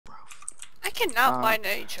cannot find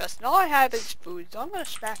any chest, and all I have is food, so I'm gonna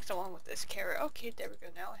smack someone with this carrot. Okay, there we go,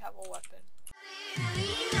 now I have a weapon.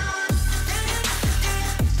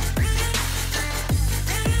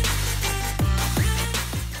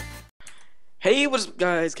 Hey, what's up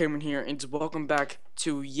guys, Cameron here, and welcome back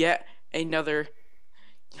to yet another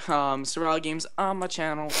survival games on my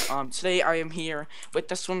channel. Today I am here with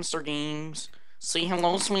the Swimster Games. Say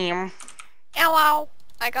hello, Swim. Hello!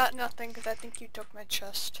 I got nothing because I think you took my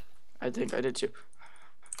chest. I think I did too.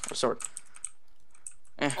 Oh, sword.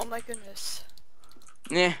 Oh my goodness.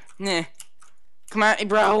 Nah. Come at me,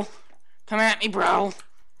 bro. Come at me, bro.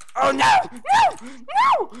 Oh no!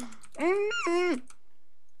 No!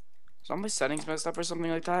 So my settings messed up or something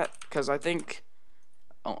like that? Because I think,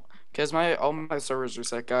 because all my servers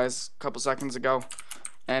reset, guys, a couple seconds ago,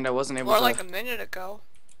 and I wasn't able to. Or like a minute ago.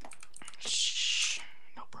 Shh,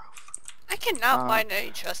 no, bro. I cannot find any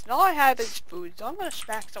chest, and all I have is food, so I'm gonna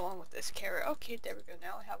smack someone with this carrot. Okay, there we go.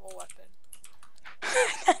 Now I have a weapon.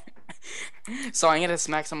 So I'm gonna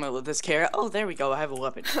smack someone with this carrot. Oh, there we go. I have a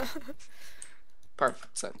weapon.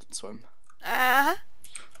 Perfect sentence, Swim.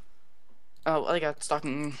 Oh, I got stuck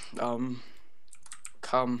in,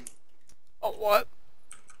 come. Oh, what?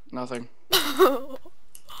 Nothing. I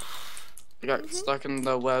got stuck in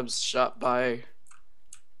the webs shot by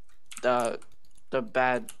the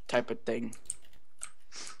bad type of thing.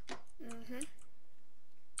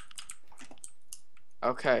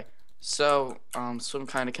 Okay, so, Swim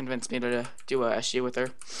kind of convinced me to do a SG with her.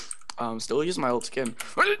 Still use my old skin.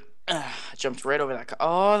 Jumped right over that.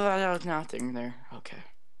 Oh, that was nothing there. Okay.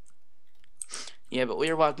 Yeah, but we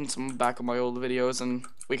were watching some back of my old videos, and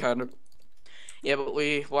we kind of... Yeah, but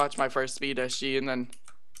we watched my first speed SG, and then...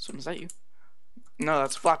 Swim, is that you? No,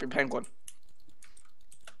 that's Flappy Penguin.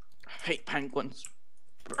 I hate penguins.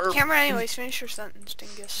 Cameron, anyways, finish your sentence,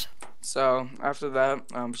 dingus. So, after that,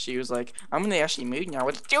 she was like, I'm in the SG mood now,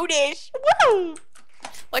 let's do this! Woo!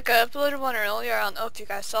 Like I uploaded one earlier, I don't know if you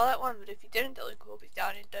guys saw that one, but if you didn't, the link will be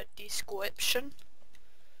down in the description.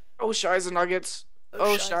 Oh, Shiza Nuggets.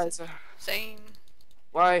 Oh, Shiza. Same.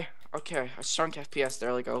 Why? Okay, I shrunk FPS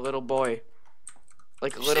there like a little boy.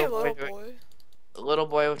 Like a Little little boy. boy. A little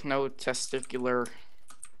boy with no testicular.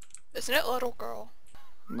 Isn't it little girl?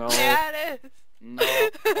 No. Yeah, it is. No.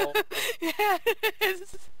 Yeah, it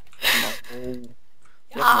is. No.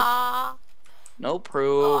 Yeah. No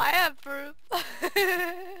proof. Oh, I have proof.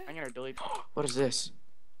 I'm gonna delete. What is this?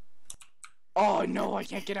 Oh no, I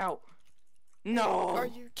can't get out. No. Are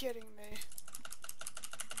you kidding me?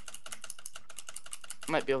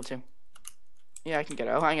 Might be able to. Yeah, I can get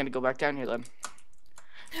out. I'm gonna go back down here then.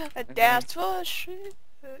 That's what shit.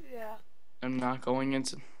 Yeah. I'm not going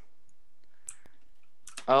into.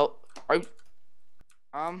 Oh, are you?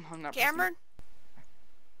 I'm not. Cameron?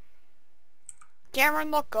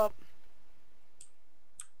 Cameron, look up.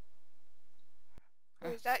 Oh,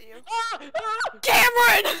 is that you?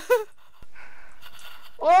 Cameron!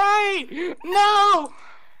 Why? No!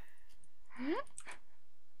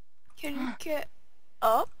 Can you get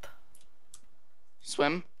up?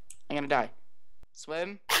 Swim. I'm gonna die.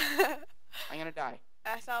 Swim. I'm gonna die.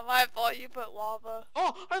 That's not my fault, you put lava.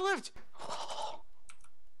 Oh, I lived!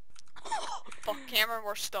 Fuck, Cameron,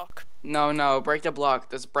 we're stuck. No, break the block.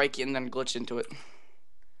 Just break it and then glitch into it.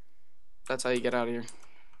 That's how you get out of here.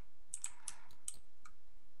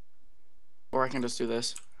 Or I can just do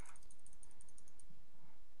this.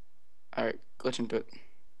 Alright, glitch into it.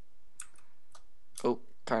 Oh,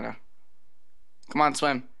 kinda. Come on,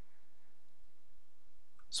 swim.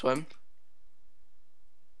 Swim.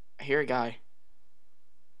 I hear a guy.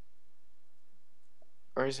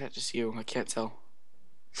 Or is that just you? I can't tell.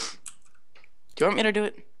 Do you want me to do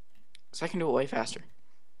it? Because I can do it way faster.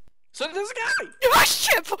 So there's a guy! Ah,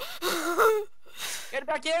 shit! Get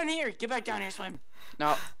back down here! Get back down here, Swim.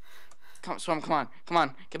 No. Come, Swim, come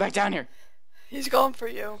on. Get back down here. He's going for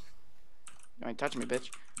you. You ain't touching me, bitch.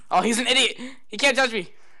 Oh, he's an idiot! He can't touch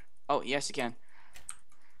me! Oh, yes, he can.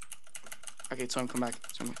 Okay, Swim, come back.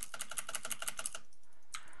 Swim.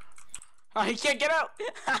 Oh, he can't get out!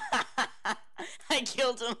 I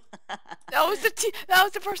killed him. That was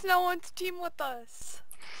the person that wanted to team with us.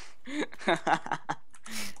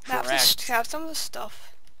 Have some of the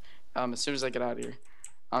stuff. As soon as I get out of here.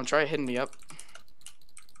 Try hitting me up.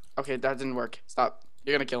 Okay, that didn't work. Stop.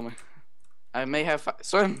 You're gonna kill me. I may have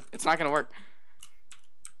Swim! It's not gonna work.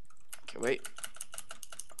 Okay, wait.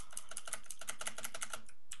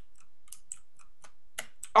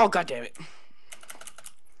 Oh, god damn it.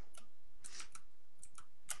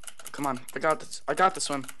 Come on, I got this. I got this,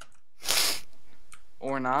 Swim.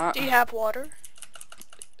 Or not. Do you have water?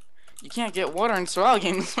 You can't get water in survival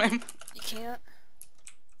games, Swim. You can't?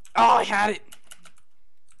 Oh, I had it.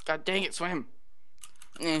 God dang it, swim.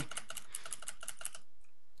 Eh.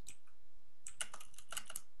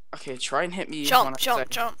 Okay, try and hit me when Jump, I say. jump,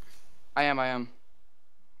 jump. I am.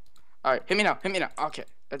 Alright, hit me now. Hit me now. Okay,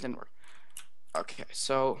 that didn't work. Okay,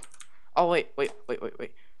 so. Oh, wait.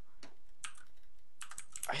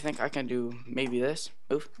 I think I can do maybe this.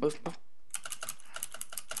 Move.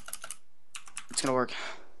 It's gonna work.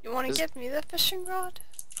 You want to give me the fishing rod?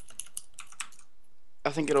 I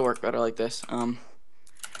think it'll work better like this.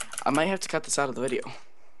 I might have to cut this out of the video.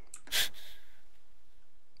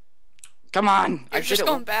 Come on! You're I just did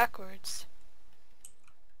going backwards.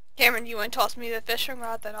 Cameron, you want to toss me the fishing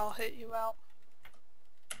rod, then I'll hit you out.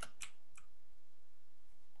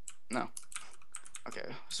 No. Okay,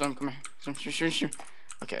 swim, come here. Swim.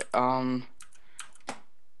 Okay, I'll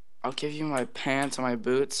give you my pants and my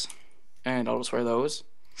boots, and I'll just wear those.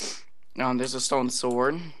 There's a stone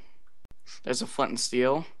sword. There's a flint and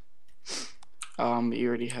steel. You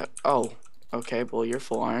already have. Oh, okay. Well, you're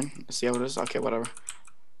full iron. Let's see how it is. Okay, whatever.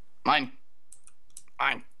 Mine.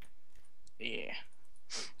 Yeah.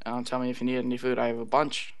 Tell me if you need any food. I have a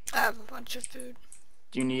bunch. I have a bunch of food.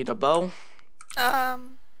 Do you need a bow? No,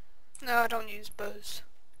 I don't use bows.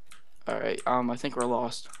 Alright, I think we're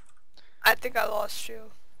lost. I think I lost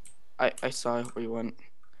you. I saw where you went.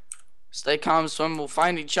 Stay calm, swim, we'll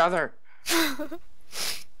find each other.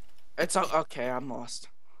 It's okay, I'm lost.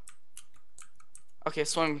 Okay,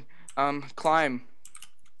 swim, climb.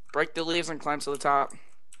 Break the leaves and climb to the top.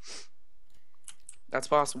 That's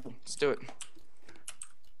possible. Let's do it.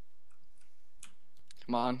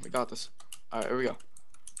 Come on, we got this. Alright, here we go.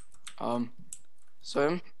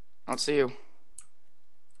 Swim. I don't see you.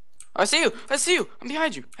 I see you! I'm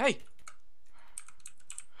behind you! Hey!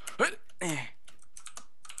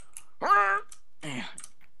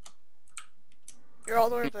 You're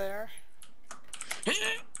all over there. Okay,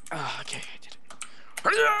 I did it.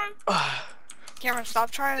 Cameron,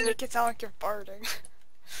 stop trying to make it sound like you're farting.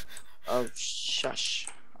 Oh, shush.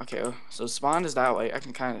 Okay, so spawn is that way. I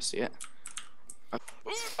can kind of see it.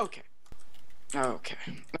 Okay.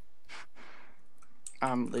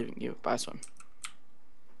 I'm leaving you. Bye, swim.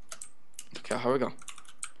 Okay, here we go.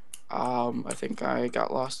 I think I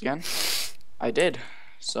got lost again. I did.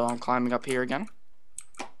 So I'm climbing up here again.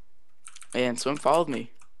 And swim followed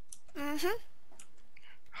me. Mm-hmm.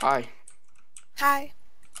 Hi. Hi.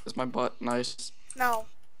 Is my butt nice? No.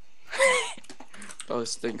 Oh, it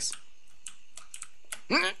stinks.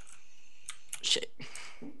 Shit.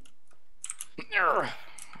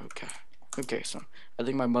 Okay, so I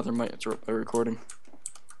think my mother might interrupt my recording.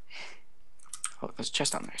 Oh, there's a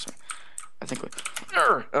chest down there, so I think we.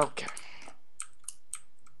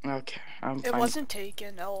 Okay, I'm fine. It wasn't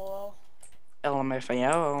taken, lol.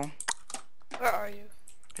 LMFAO. Where are you?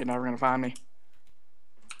 You're never gonna find me.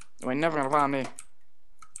 You ain't never gonna find me.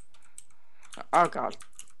 Oh god.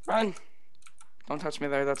 Run! Don't touch me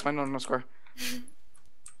there, that's my no score.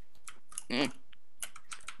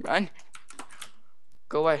 Run!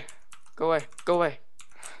 Go away.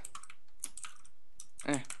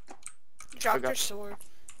 Drop your sword.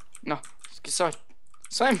 No. Sword.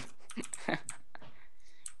 Swim!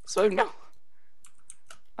 Swim, no!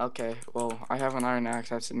 Okay, well, I have an iron axe,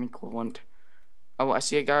 that's an equivalent. Oh, I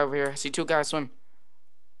see a guy over here. I see two guys swim.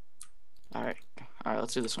 Alright,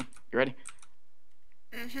 let's do this one. You ready?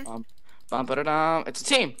 Mm-hmm. It's a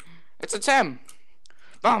team! It's a team!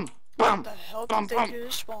 Bum! What the hell did they do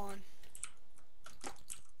to spawn?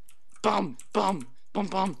 Bum!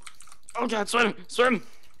 Oh god, swim!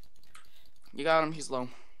 You got him, he's low.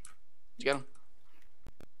 Did you get him?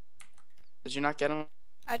 Did you not get him?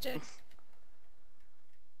 I did.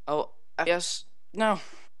 Oh, yes. No.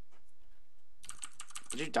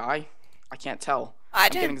 Did you die? I can't tell.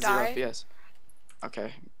 I'm didn't die. Getting 0 FPS.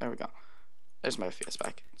 Okay, there we go. There's my FPS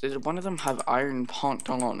back. Did one of them have iron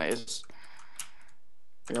pantalones?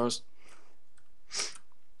 There goes.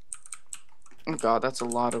 Oh god, that's a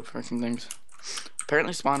lot of freaking things.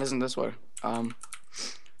 Apparently spawn isn't this way. Let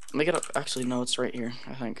me get up. Actually, no, it's right here,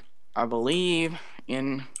 I think. I believe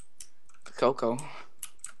in Coco.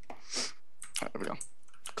 There we go.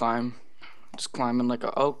 Climb. Just climbing like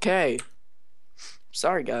a. Okay.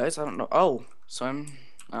 Sorry, guys. I don't know. Oh, swim.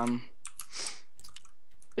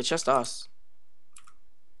 It's just us.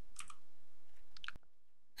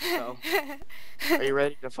 So, are you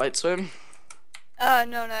ready to fight, swim? No,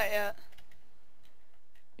 not yet.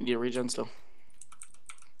 You need a regen still.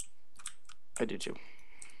 I do too.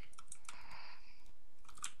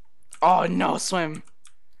 Oh no, swim!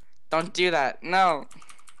 Don't do that. No.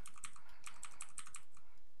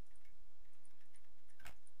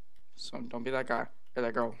 Swim. Don't be that guy or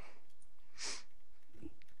that girl.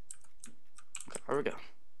 Okay, here we go.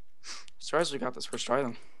 Surprised we got this first try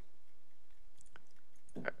then.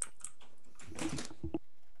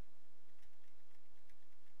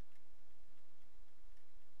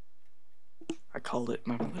 I called it.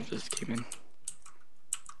 My mother just came in.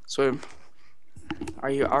 Swim. Are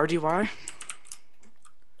you RDY?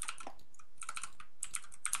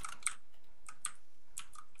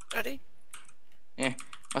 Ready? Yeah.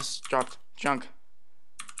 Must drop junk.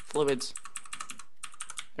 Fluids.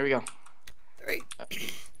 There we go. 3, 2.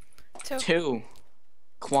 2.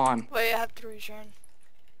 Quan. Wait, I have to return.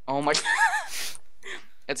 Oh my.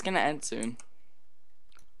 It's gonna end soon.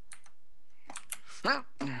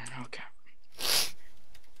 Okay.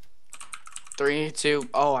 3, 2.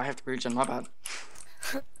 Oh, I have to regen. My bad.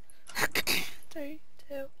 3,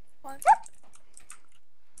 2, 1.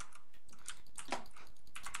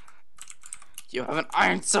 You have an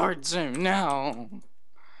iron sword soon. No.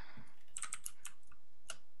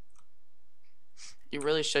 You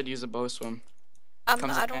really should use a bow swim. I in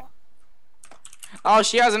don't. Oh,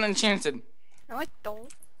 she has an enchanted. No, I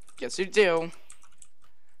don't. Yes, you do.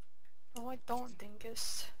 No, I don't,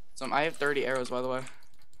 Dingus. So I have 30 arrows, by the way.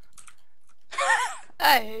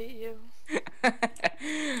 I hate you.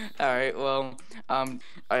 Alright, well,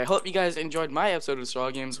 I hope you guys enjoyed my episode of Straw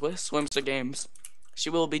Games with Swimster Games. She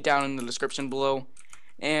will be down in the description below.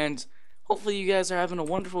 And hopefully you guys are having a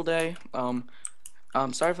wonderful day.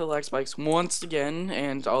 Sorry for the lag spikes once again,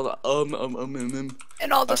 and all the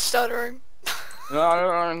And all the stuttering.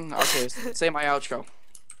 Okay, say my outro.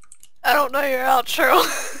 I don't know your outro.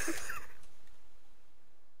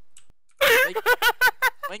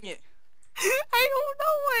 Wing it. I don't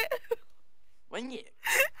know it. Wing it.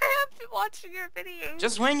 I have been watching your videos.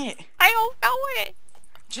 Just wing it. I don't know it.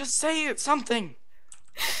 Just say it, something.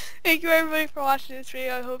 Thank you everybody for watching this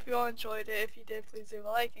video. I hope you all enjoyed it. If you did, please leave a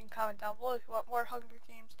like and comment down below if you want more Hunger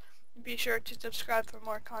Games. Be sure to subscribe for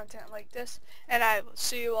more content like this. And I will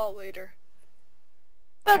see you all later.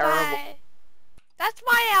 Bye bye. That's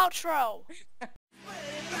my outro.